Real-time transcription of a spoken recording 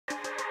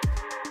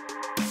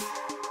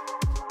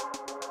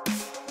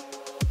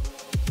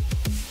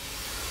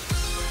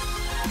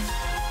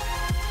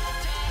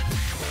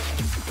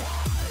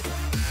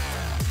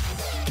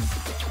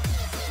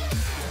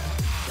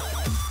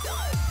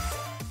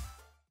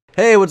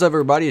Hey, what's up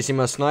everybody, it's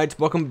SNipEz.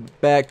 Welcome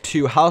back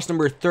to house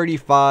number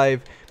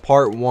 35,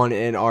 part 1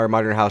 in our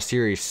modern house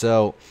series.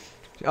 So,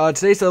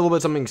 today's a little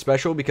bit something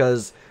special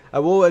because I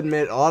will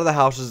admit a lot of the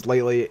houses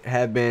lately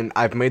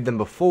I've made them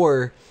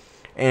before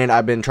and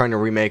I've been trying to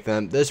remake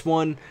them. This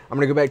one, I'm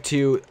going to go back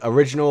to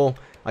original,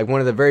 like one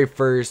of the very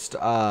first,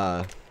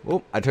 I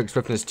took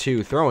Swiftness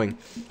 2 throwing.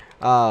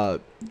 What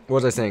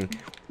was I saying?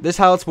 This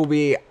house will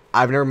be,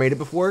 I've never made it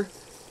before.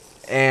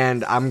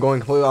 And I'm going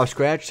completely off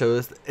scratch,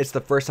 so it's the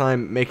first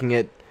time making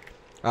it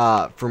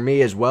for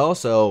me as well,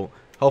 so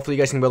hopefully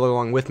you guys can build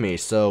along with me.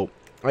 So,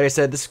 like I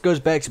said, this goes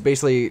back to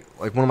basically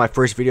like one of my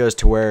first videos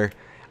to where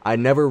I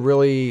never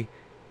really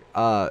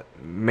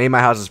made my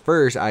houses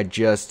first, I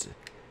just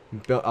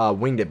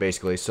winged it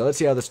basically. So let's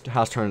see how this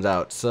house turns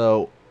out.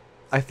 So,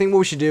 I think what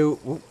we should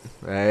do,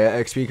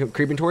 XP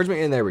creeping towards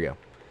me, and there we go.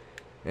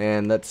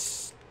 And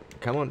let's,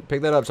 come on,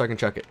 pick that up so I can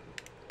chuck it.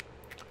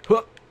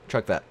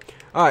 Chuck that.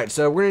 Alright,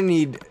 so we're going to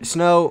need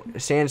snow,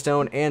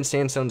 sandstone, and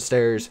sandstone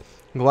stairs,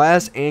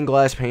 glass, and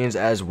glass panes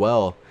as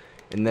well.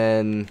 And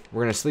then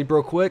we're going to sleep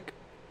real quick.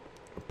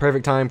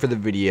 Perfect time for the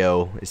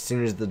video as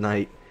soon as the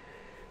night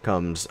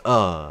comes.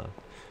 And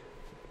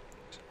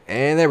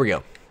there we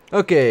go.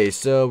 Okay,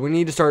 so we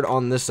need to start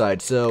on this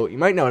side. So you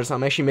might notice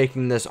I'm actually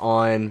making this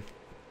on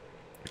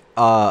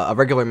a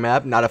regular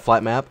map, not a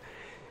flat map.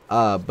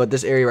 But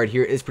this area right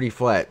here is pretty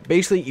flat.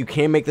 Basically, you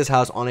can make this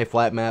house on a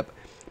flat map.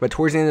 But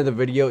towards the end of the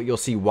video, you'll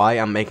see why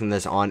I'm making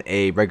this on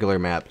a regular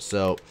map.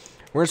 So,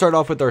 we're going to start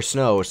off with our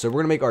snow. So,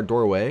 we're going to make our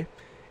doorway.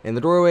 And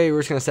the doorway, we're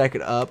just going to stack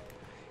it up.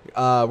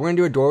 We're going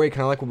to do a doorway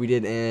kind of like what we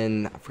did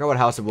in, I forgot what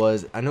house it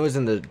was. I know it was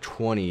in the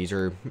 20s,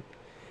 or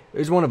it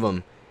was one of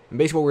them. And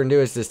basically what we're going to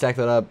do is to stack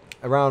that up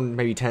around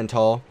maybe 10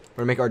 tall.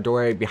 We're going to make our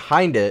doorway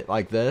behind it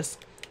like this.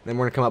 Then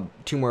we're going to come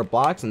up 2 more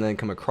blocks and then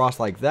come across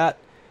like that.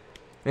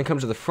 And come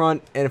to the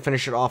front and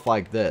finish it off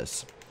like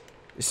this.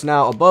 So,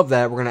 now above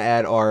that, we're going to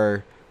add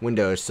our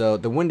windows. So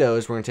the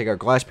windows, we're going to take our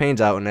glass panes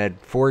out and add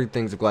 4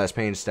 things of glass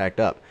panes stacked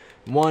up.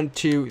 1,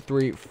 2,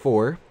 3,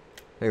 4.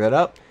 Take that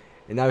up.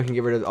 And now we can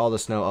get rid of all the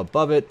snow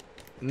above it.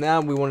 Now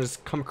we want to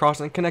come across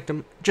and connect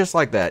them just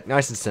like that.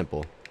 Nice and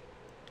simple.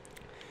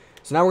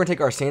 So now we're going to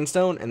take our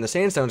sandstone, and the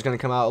sandstone is going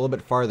to come out a little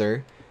bit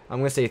farther. I'm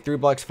going to say 3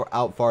 blocks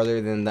out farther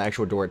than the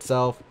actual door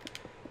itself.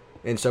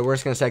 And so we're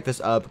just going to stack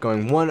this up,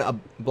 going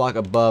 1 block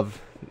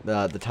above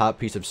the top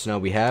piece of snow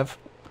we have.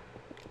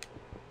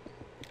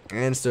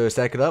 And so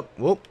stack it up.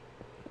 Whoop.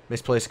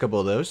 Misplaced a couple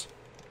of those.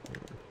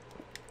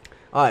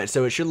 Alright,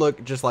 so it should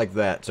look just like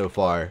that so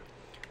far.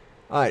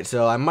 Alright,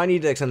 so I might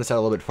need to extend this out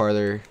a little bit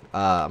farther.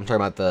 I'm talking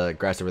about the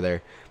grass over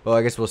there. But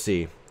I guess we'll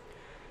see.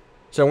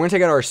 So we're going to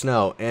take out our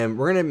snow. And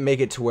we're going to make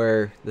it to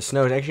where the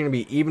snow is actually going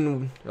to be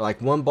even, like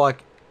 1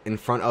 block in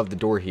front of the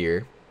door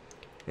here.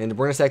 And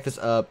we're going to stack this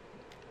up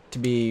to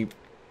be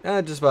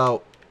just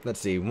about,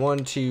 let's see,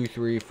 1, 2,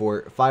 3,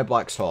 4, 5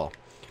 blocks tall.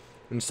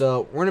 And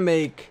so we're going to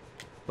make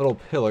little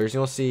pillars.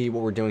 You'll see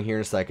what we're doing here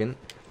in a second.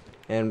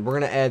 And we're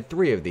going to add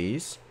 3 of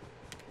these.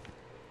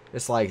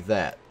 Just like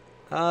that.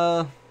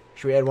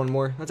 Should we add 1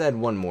 more? Let's add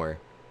 1 more.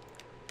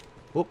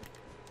 Whoop.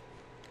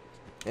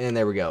 And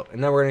there we go.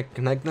 And now we're going to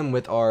connect them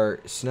with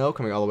our snow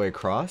coming all the way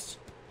across.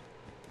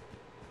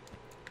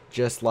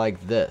 Just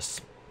like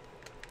this.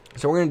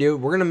 So what we're going to do,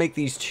 we're going to make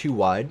these 2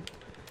 wide.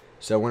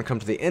 So we're going to come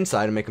to the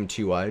inside and make them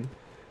 2 wide.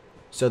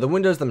 So the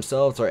windows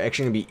themselves are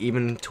actually going to be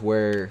even to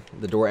where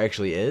the door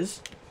actually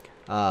is.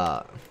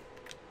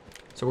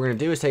 So what we're going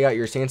to do is take out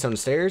your sandstone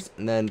stairs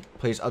and then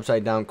place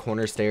upside down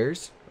corner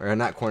stairs, or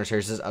not corner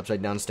stairs, this is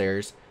upside down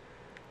stairs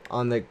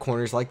on the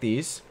corners like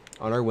these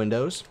on our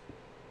windows.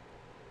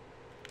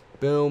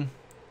 Boom,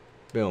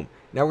 boom.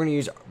 Now we're going to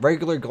use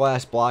regular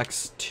glass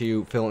blocks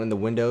to fill in the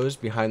windows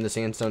behind the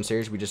sandstone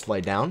stairs we just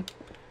laid down.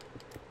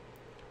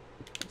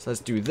 So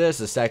let's do this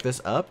to stack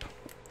this up.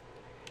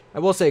 I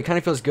will say it kind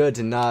of feels good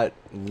to not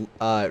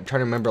try to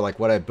remember like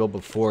what I built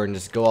before and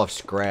just go off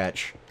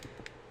scratch.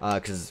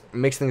 Because it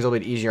makes things a little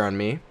bit easier on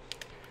me.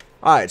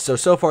 Alright,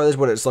 so far this is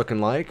what it's looking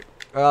like.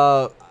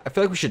 I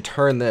feel like we should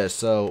turn this.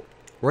 So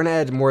we're going to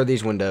add more of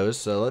these windows.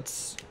 So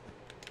let's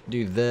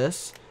do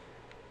this.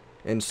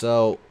 And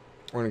so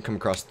we're going to come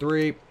across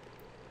 3.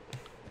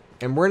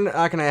 And we're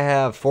not going to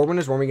have 4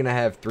 windows. We're only going to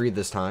have 3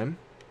 this time.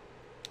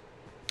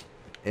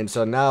 And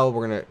so now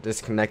we're going to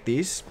disconnect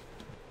these.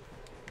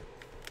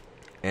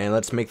 And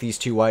let's make these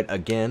 2 wide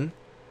again.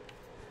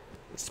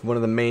 It's one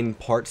of the main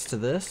parts to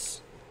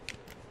this.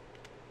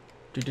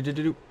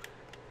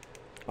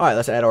 Alright,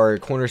 let's add our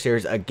corner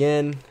stairs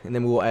again, and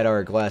then we will add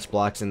our glass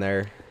blocks in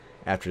there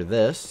after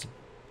this.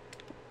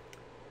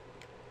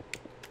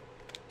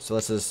 So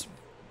let's just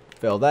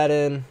fill that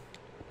in.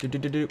 Let's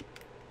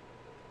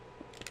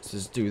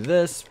just do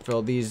this,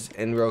 fill these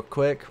in real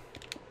quick.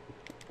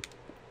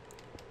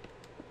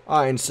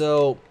 Alright, and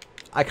so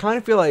I kind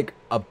of feel like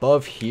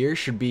above here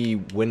should be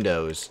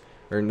windows,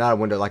 or not a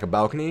window, like a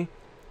balcony.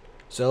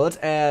 So let's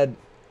add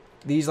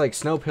these like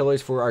snow pillars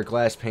for our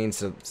glass panes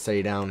to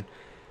stay down.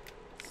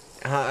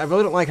 I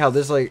really don't like how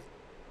this like,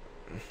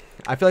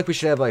 I feel like we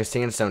should have like a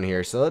sandstone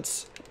here. So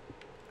let's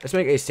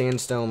make a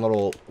sandstone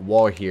little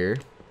wall here.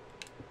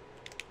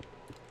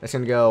 That's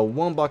going to go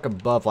one block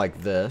above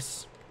like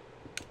this.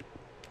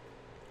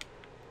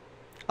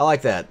 I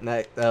like that.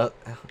 That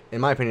in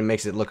my opinion,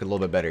 makes it look a little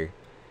bit better.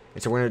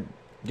 And so we're going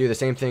to do the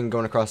same thing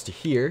going across to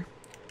here.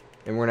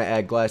 And we're going to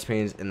add glass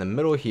panes in the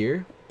middle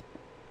here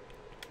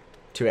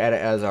to add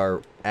it as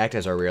act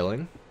as our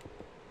railing.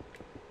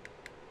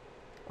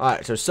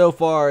 Alright, so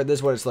far, this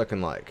is what it's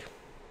looking like.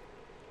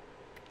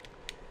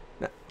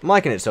 Now, I'm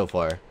liking it so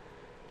far.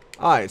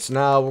 Alright, so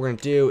now what we're going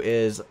to do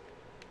is,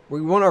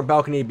 we want our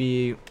balcony to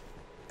be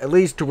at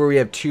least to where we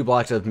have 2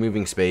 blocks of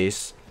moving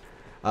space.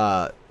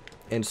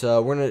 And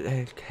so we're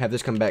going to have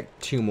this come back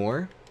 2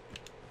 more.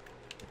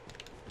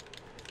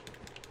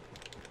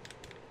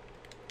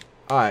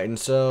 Alright, and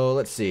so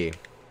let's see.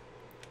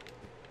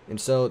 And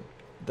so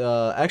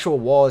the actual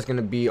wall is going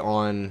to be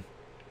on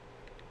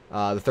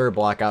the 3rd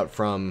block out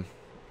from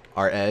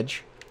our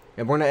edge.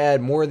 And we're going to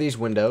add more of these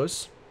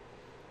windows.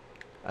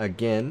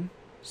 Again.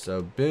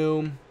 So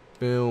boom,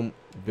 boom,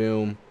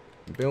 boom,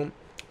 boom.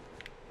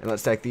 And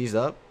let's stack these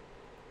up.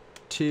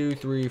 2,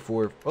 3,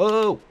 4.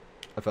 Oh!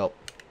 I fell.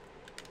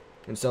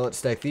 And so let's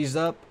stack these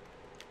up.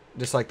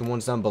 Just like the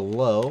ones down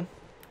below.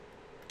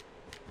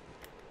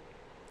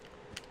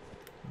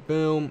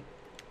 Boom.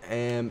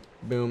 And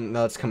boom.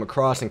 Now let's come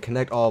across and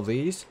connect all of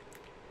these.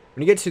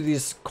 When you get to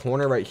this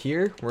corner right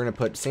here, we're going to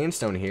put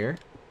sandstone here.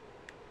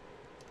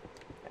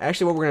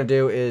 Actually, what we're going to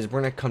do is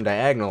we're going to come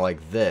diagonal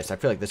like this. I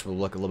feel like this will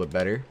look a little bit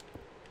better.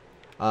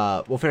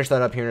 We'll finish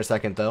that up here in a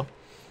second, though.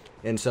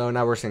 And so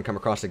now we're just going to come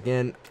across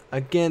again.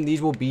 Again,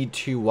 these will be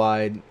too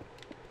wide.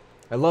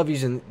 I love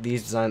using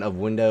these design of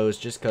windows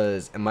just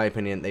because, in my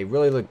opinion, they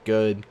really look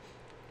good.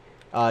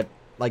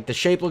 Like, the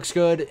shape looks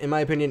good, in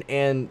my opinion,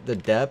 and the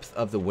depth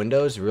of the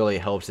windows really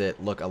helps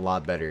it look a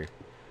lot better.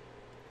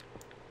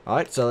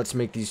 Alright, so let's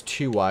make these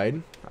too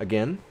wide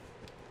again.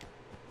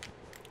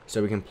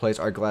 So we can place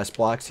our glass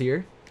blocks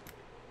here.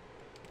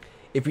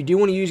 If you do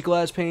want to use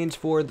glass panes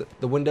for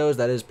the windows,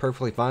 that is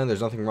perfectly fine.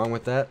 There's nothing wrong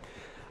with that.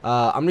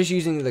 I'm just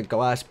using the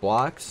glass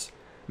blocks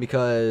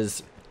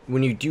because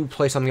when you do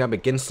place something up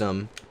against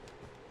them,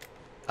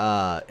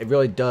 it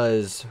really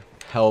does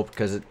help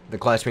because the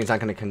glass pane's not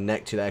going to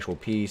connect to the actual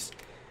piece.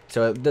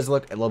 So it does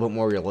look a little bit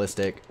more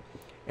realistic.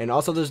 And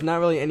also, there's not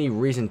really any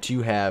reason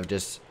to have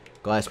just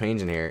glass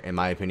panes in here, in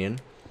my opinion.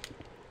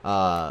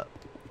 But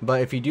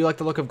if you do like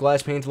the look of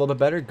glass panes a little bit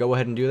better, go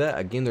ahead and do that.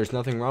 Again, there's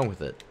nothing wrong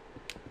with it.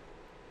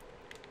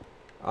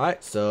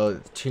 Alright,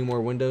 so 2 more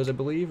windows, I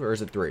believe, or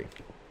is it 3?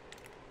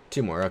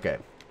 2 more, okay.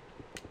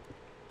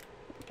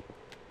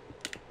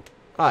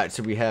 Alright,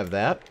 so we have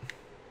that.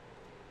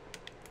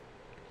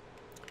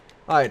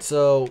 Alright,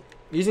 so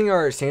using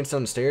our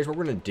sandstone stairs, what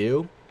we're going to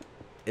do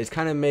is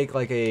kind of make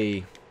like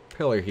a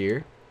pillar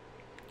here.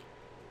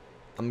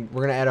 We're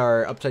going to add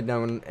our upside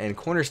down and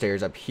corner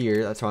stairs up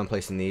here. That's how I'm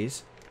placing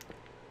these.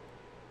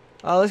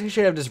 Let's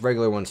actually have just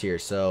regular ones here.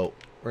 So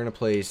we're going to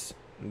place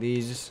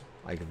these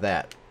like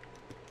that.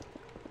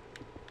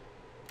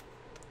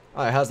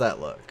 Alright, how's that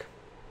look?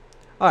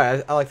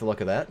 Alright, I like the look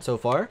of that so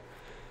far.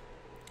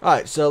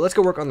 Alright, so let's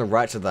go work on the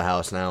right side of the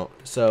house now.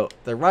 So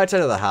the right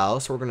side of the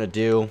house, what we're going to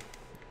do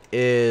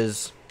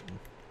is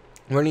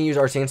we're going to use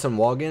our sandstone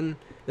wall again.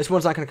 This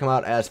one's not going to come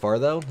out as far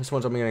though. This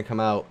one's only going to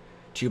come out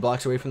 2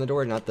 blocks away from the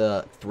door, not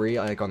the 3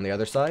 like on the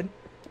other side.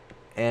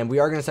 And we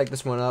are going to stack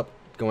this one up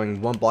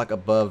going 1 block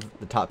above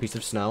the top piece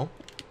of snow.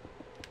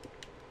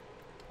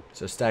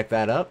 So stack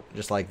that up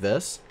just like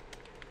this.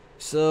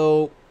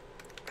 So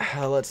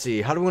let's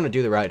see, how do we want to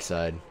do the right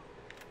side?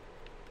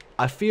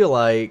 I feel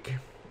like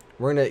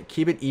we're going to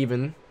keep it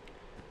even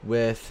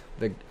with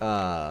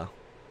the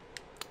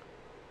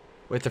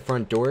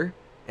front door.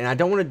 And I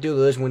don't want to do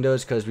those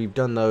windows because we've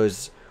done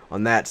those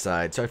on that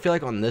side. So I feel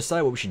like on this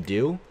side, what we should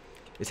do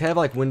is have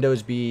like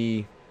windows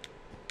be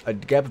a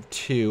gap of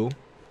 2.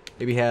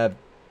 Maybe have,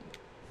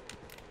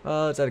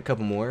 let's add a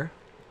couple more.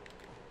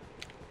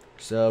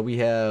 So we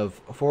have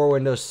 4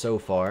 windows so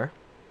far.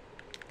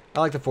 I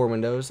like the 4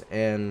 windows,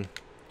 and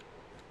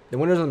the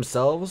windows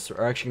themselves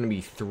are actually going to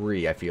be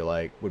 3, I feel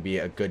like, would be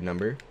a good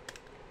number.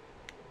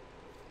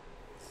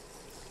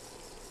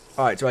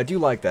 Alright, so I do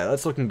like that.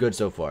 That's looking good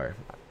so far.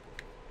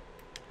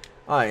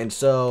 Alright, and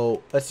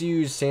so let's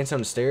use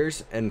sandstone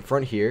stairs in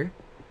front here.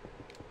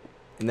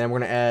 And then we're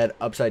going to add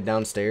upside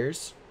down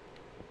stairs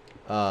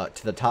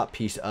to the top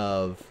piece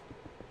of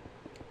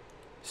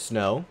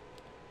snow.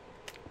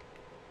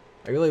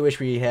 I really wish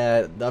we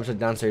had the upside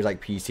down stairs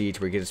like PC to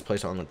where we could just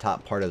place it on the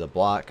top part of the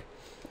block.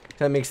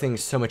 That makes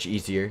things so much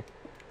easier.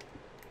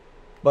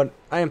 But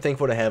I am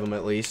thankful to have them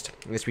at least.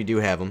 At least we do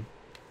have them.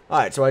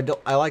 Alright, so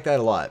I like that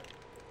a lot.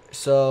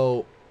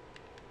 So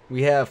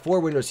we have 4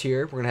 windows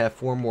here. We're going to have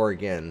 4 more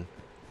again.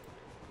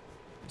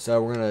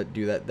 So we're going to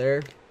do that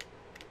there.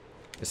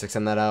 Just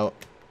extend that out.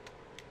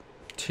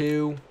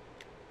 2,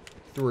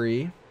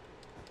 3,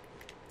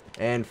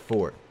 and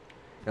 4.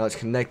 Now let's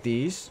connect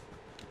these.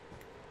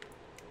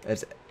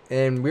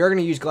 And we are going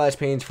to use glass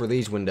panes for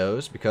these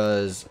windows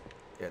because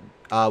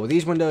with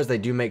these windows they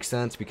do make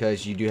sense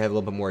because you do have a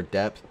little bit more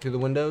depth to the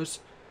windows.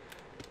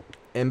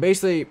 And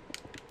basically,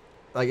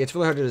 like, it's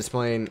really hard to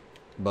explain,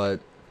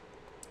 but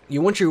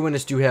you want your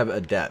windows to have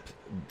a depth.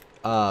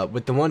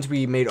 With the ones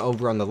we made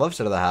over on the left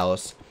side of the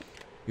house,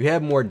 you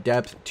have more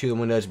depth to the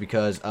windows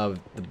because of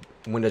the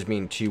windows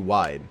being too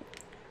wide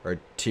or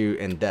too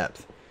in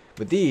depth.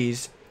 With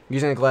these,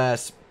 using a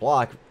glass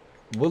block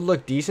would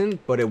look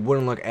decent, but it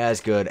wouldn't look as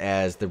good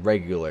as the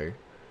regular.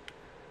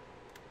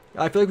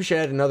 I feel like we should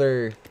add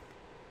another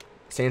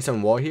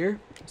sandstone wall here.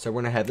 So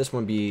we're going to have this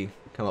one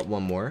come up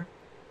one more.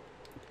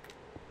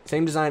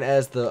 Same design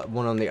as the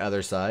one on the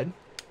other side.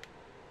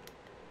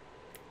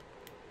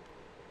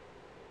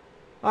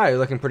 Alright,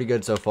 looking pretty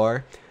good so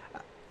far.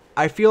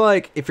 I feel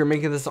like if you're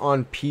making this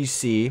on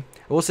PC,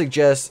 I will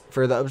suggest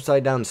for the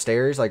upside down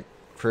stairs, like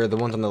for the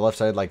ones on the left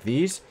side like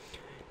these,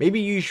 maybe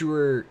use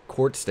your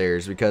quartz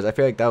stairs because I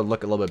feel like that would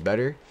look a little bit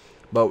better.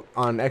 But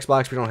on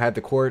Xbox we don't have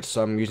the quartz,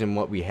 so I'm using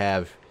what we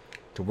have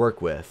to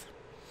work with.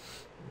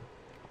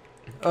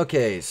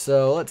 Okay,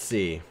 so let's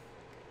see.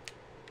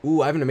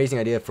 Ooh, I have an amazing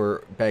idea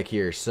for back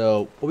here.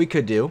 So what we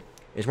could do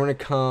is we're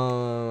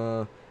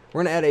gonna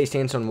add a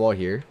sandstone wall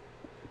here.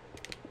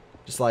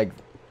 Just like,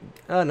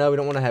 oh no, we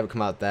don't want to have it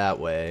come out that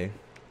way.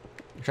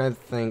 I'm trying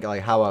to think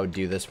like how I would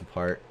do this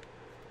part.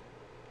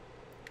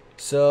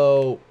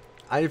 So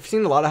I've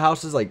seen a lot of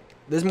houses like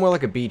this is more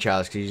like a beach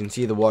house because you can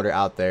see the water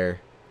out there.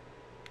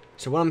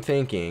 So what I'm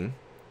thinking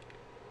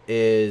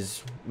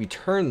is we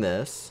turn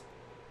this,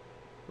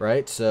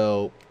 right?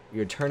 So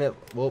you turn it.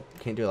 Well,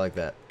 can't do it like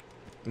that.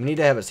 We need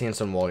to have a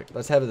sandstone wall.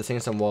 Let's have the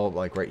sandstone wall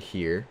like right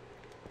here.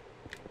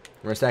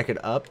 We're gonna stack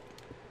it up.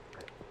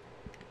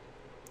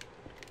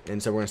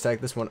 And so we're gonna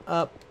stack this one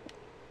up.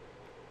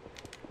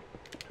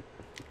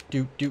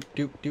 Do.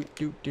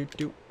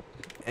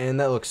 And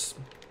that looks,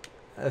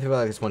 I feel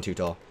like it's one too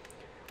tall.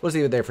 Let's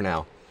leave it there for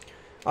now.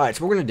 Alright,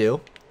 so what we're gonna do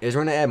is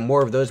we're gonna add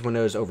more of those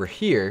windows over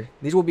here.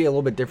 These will be a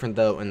little bit different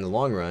though in the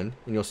long run,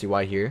 and you'll see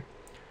why here.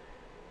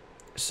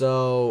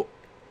 So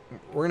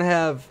we're gonna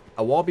have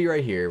a wall be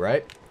right here,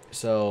 right?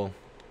 So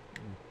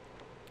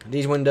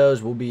these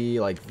windows will be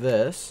like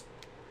this.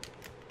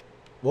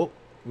 Well,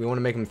 we want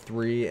to make them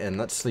 3, and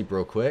let's sleep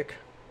real quick.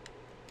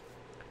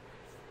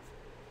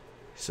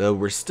 So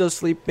we're still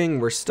sleeping.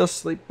 I'm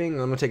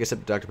gonna take a sip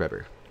of Dr.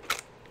 Pepper.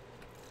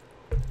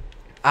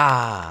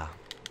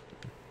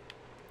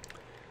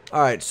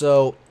 Alright,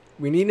 so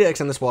we need to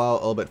extend this wall a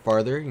little bit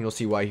farther, and you'll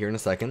see why here in a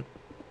second.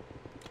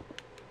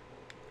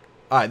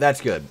 Alright,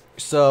 that's good.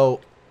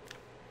 So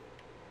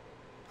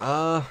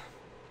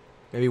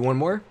maybe one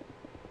more?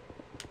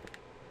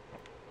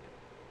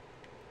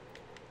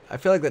 I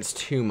feel like that's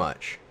too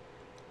much.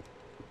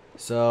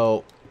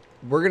 So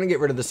we're going to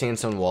get rid of the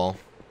sandstone wall.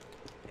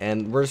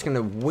 And we're just going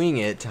to wing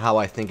it to how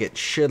I think it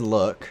should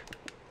look.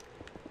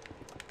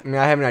 I mean,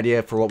 I have an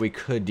idea for what we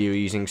could do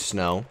using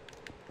snow.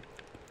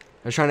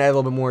 I was trying to add a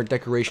little bit more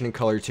decoration and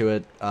color to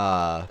it.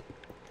 But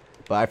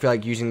I feel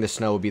like using the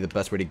snow would be the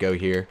best way to go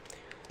here.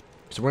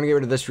 So we're going to get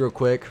rid of this real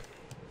quick.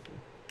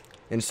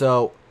 And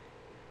so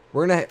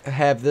we're going to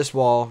have this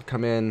wall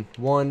come in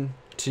 1,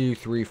 2,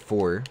 3,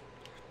 4.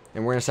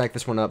 And we're going to stack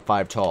this one up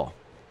 5 tall.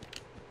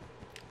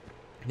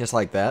 Just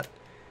like that.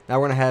 Now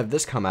we're going to have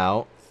this come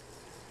out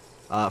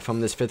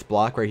from this 5th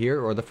block right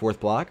here, or the 4th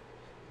block.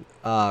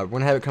 We're going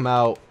to have it come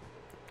out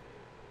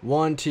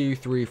 1, 2,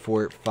 3,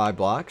 4, 5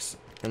 blocks.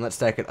 And let's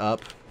stack it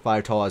up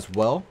 5 tall as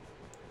well.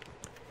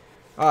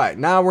 Alright,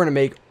 now we're going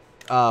to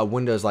make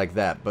windows like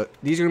that. But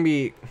these are going to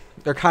be,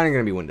 they're kind of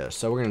going to be windows.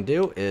 So what we're going to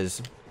do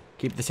is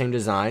keep the same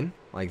design,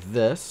 like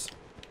this.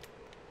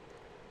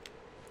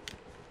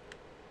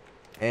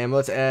 And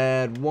let's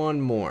add one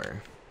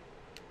more.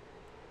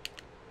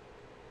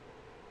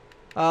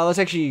 Let's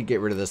actually get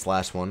rid of this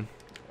last one.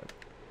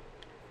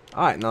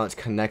 Alright, now let's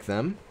connect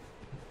them.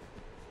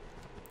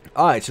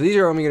 Alright, so these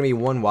are only going to be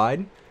 1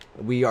 wide.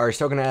 We are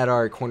still going to add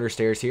our corner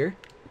stairs here.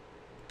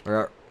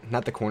 Or,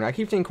 not the corner. I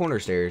keep saying corner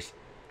stairs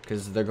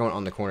because they're going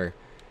on the corner.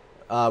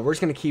 We're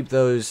just going to keep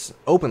those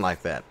open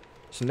like that.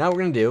 So now what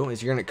we're going to do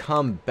is you're going to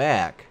come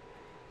back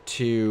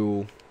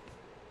to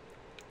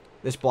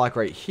this block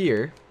right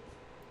here.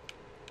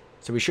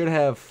 So we should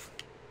have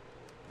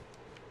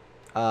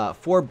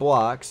 4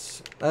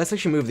 blocks. Let's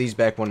actually move these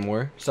back one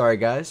more. Sorry,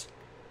 guys.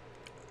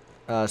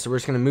 So we're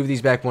just going to move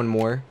these back one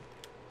more.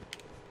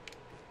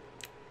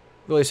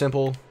 Really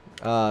simple.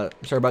 Sorry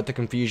about the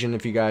confusion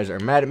if you guys are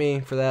mad at me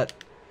for that.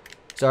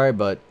 Sorry,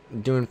 but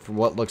I'm doing for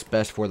what looks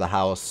best for the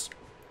house.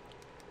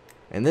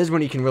 And this is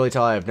when you can really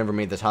tell I've never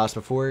made this house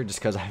before, just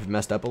because I've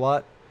messed up a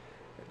lot.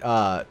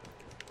 I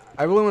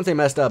really wouldn't say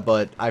messed up,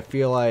 but I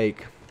feel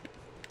like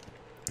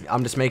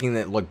I'm just making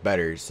it look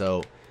better.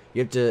 So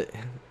you have to,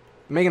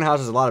 making a house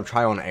is a lot of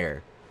trial and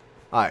error.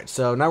 Alright,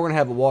 so now we're going to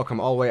have a wall come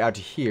all the way out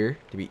to here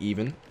to be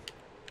even.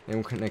 And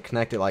we're going to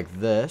connect it like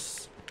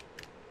this.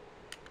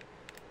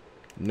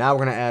 Now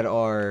we're going to add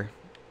our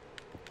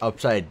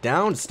upside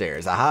down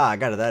stairs. Aha, I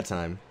got it that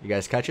time. You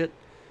guys catch it?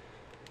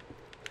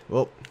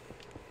 Well.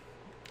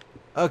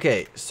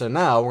 Okay, so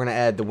now we're going to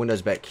add the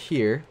windows back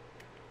here.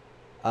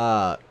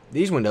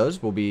 These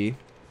windows will be,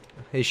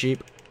 hey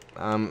sheep,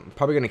 I'm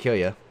probably going to kill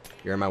you.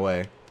 You're in my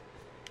way.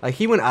 Like,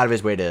 he went out of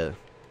his way to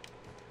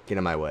get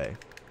in my way.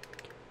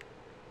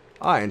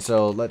 Alright, and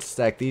so let's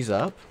stack these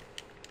up.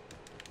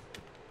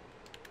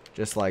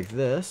 Just like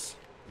this.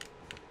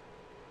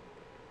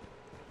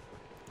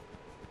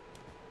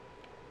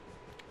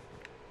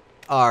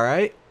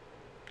 Alright.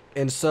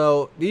 And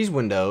so these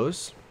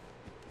windows.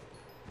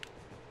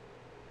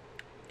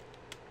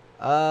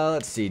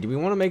 Let's see. Do we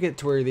want to make it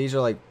to where these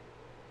are like...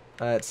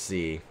 let's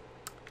see.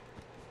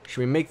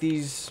 Should we make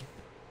these...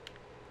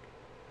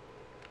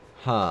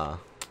 Huh.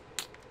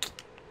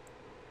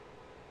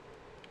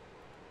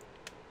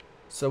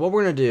 So what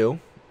we're going to do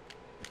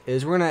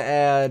is we're going to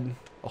add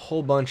a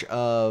whole bunch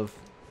of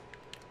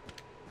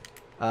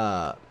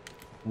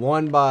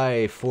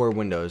 1x4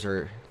 windows,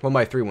 or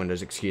 1x3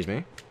 windows, excuse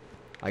me.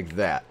 Like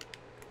that.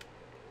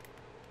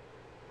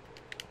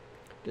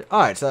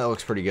 Alright, so that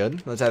looks pretty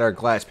good. Let's add our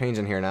glass panes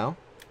in here now.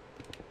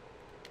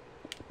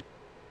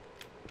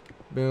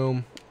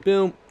 Boom,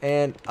 boom,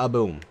 and a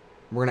boom.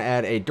 We're going to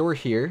add a door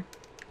here.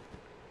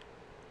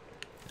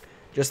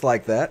 Just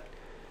like that.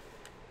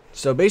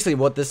 So basically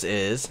what this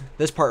is,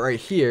 this part right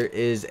here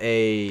is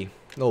a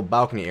little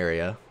balcony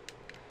area.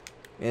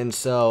 And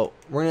so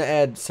we're going to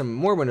add some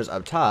more windows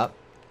up top.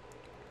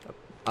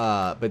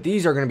 But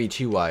these are going to be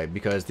too wide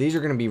because these are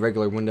going to be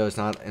regular windows,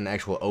 not an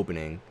actual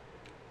opening.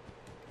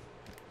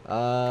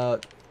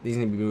 These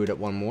need to be moved up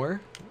one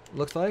more,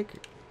 looks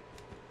like.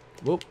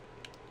 Whoop.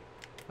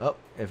 Oh,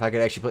 if I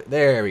could actually put...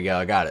 There we go,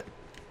 I got it.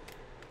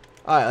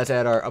 Alright, let's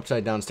add our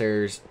upside down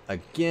stairs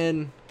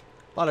again.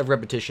 A lot of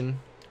repetition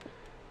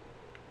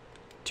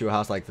to a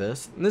house like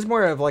this. And this is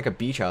more of like a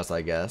beach house,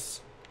 I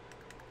guess.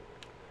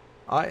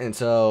 Alright, and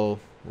so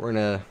we're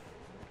gonna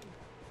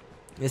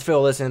just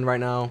fill this in right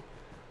now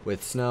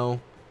with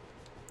snow.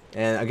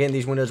 And again,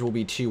 these windows will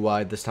be too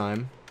wide this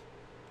time.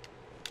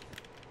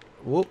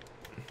 Whoop.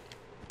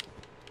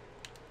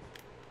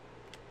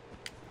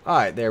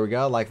 Alright, there we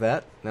go, like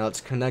that. Now let's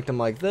connect them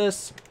like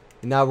this.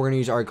 And now we're going to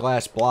use our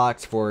glass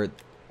blocks for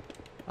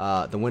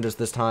the windows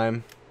this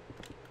time.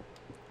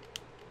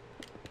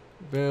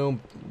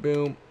 Boom,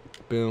 boom,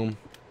 boom.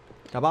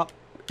 Tap up.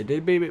 It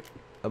did, baby.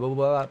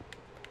 Alright,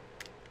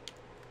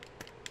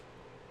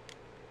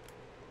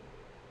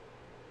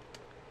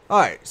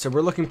 so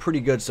we're looking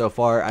pretty good so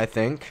far, I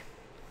think.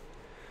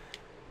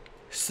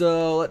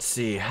 So, let's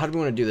see. How do we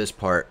want to do this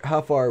part?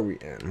 How far are we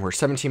in? We're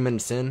 17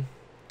 minutes in.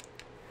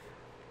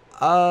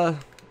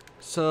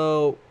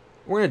 So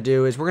what we're going to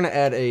do is we're going to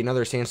add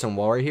another sandstone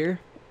wall right here.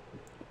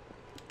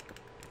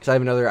 Because I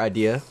have another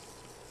idea.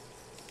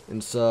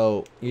 And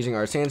so, using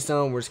our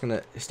sandstone, we're just going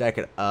to stack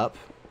it up.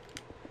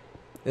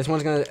 This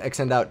one's going to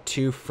extend out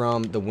 2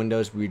 from the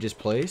windows we just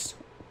placed.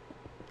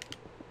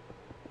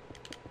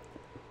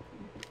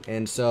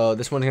 And so,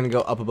 this one's going to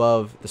go up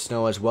above the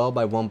snow as well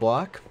by 1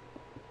 block.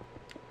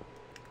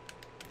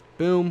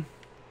 Boom.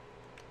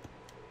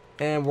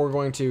 And we're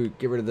going to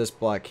get rid of this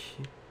block.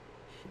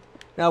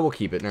 Now we'll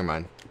keep it. Never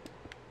mind.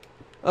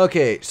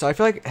 Okay, so I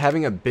feel like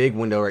having a big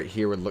window right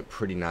here would look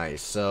pretty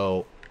nice.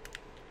 So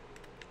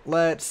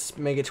let's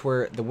make it to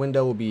where the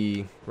window will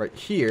be right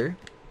here.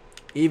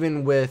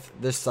 Even with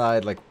this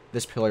side, like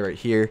this pillar right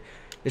here,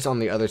 it's on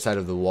the other side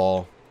of the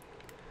wall.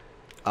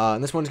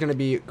 And this one's going to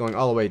be going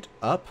all the way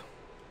up.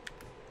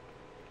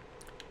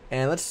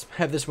 And let's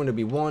have this window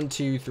be 1,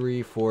 2,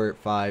 3, 4,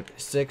 5,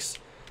 6.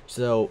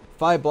 So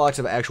 5 blocks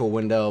of actual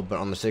window, but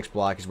on the 6th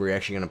block is where you're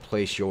actually going to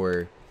place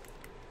your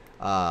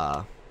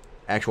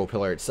actual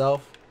pillar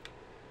itself.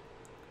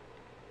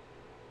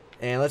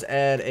 And let's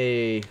add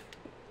a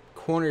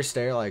corner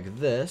stair like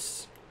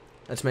this.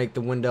 Let's make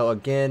the window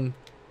again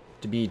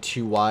to be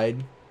too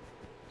wide,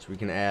 so we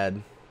can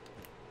add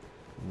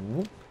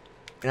whoop.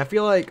 And I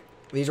feel like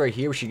these right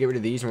here, we should get rid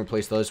of these and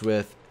replace those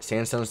with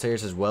sandstone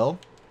stairs as well.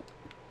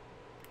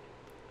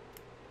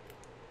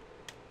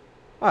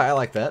 Alright, I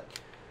like that.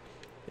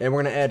 And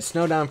we're going to add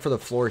snow down for the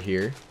floor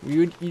here.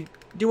 You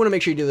do want to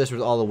make sure you do this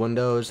with all the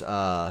windows.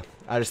 I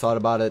just thought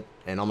about it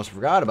and almost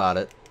forgot about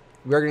it.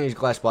 We are going to use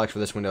glass blocks for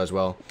this window as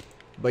well.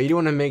 But you do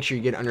want to make sure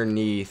you get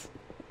underneath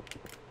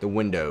the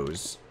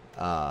windows.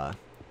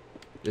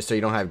 Just so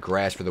you don't have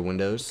grass for the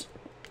windows.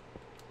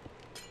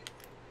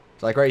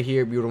 So like right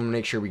here, we want to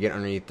make sure we get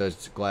underneath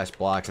those glass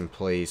blocks and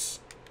place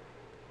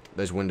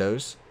those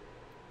windows.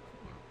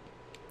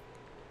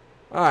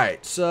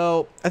 Alright,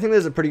 so I think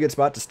this is a pretty good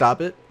spot to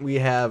stop it. We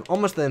have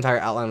almost the entire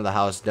outline of the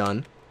house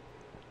done.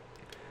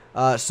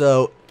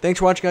 So thanks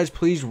for watching, guys.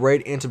 Please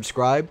rate and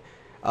subscribe.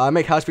 I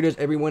make house videos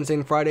every Wednesday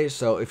and Friday,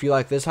 so if you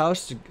like this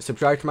house,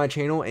 subscribe to my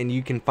channel and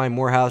you can find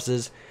more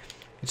houses.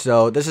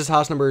 So this is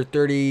house number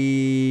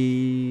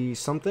 30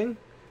 something?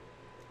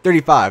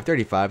 35,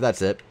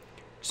 that's it.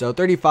 So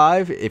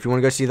 35, if you want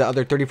to go see the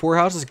other 34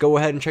 houses, go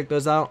ahead and check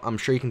those out. I'm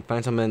sure you can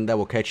find something that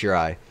will catch your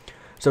eye.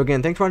 So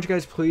again, thanks for watching,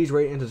 guys. Please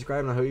rate and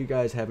subscribe, and I hope you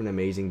guys have an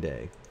amazing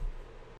day.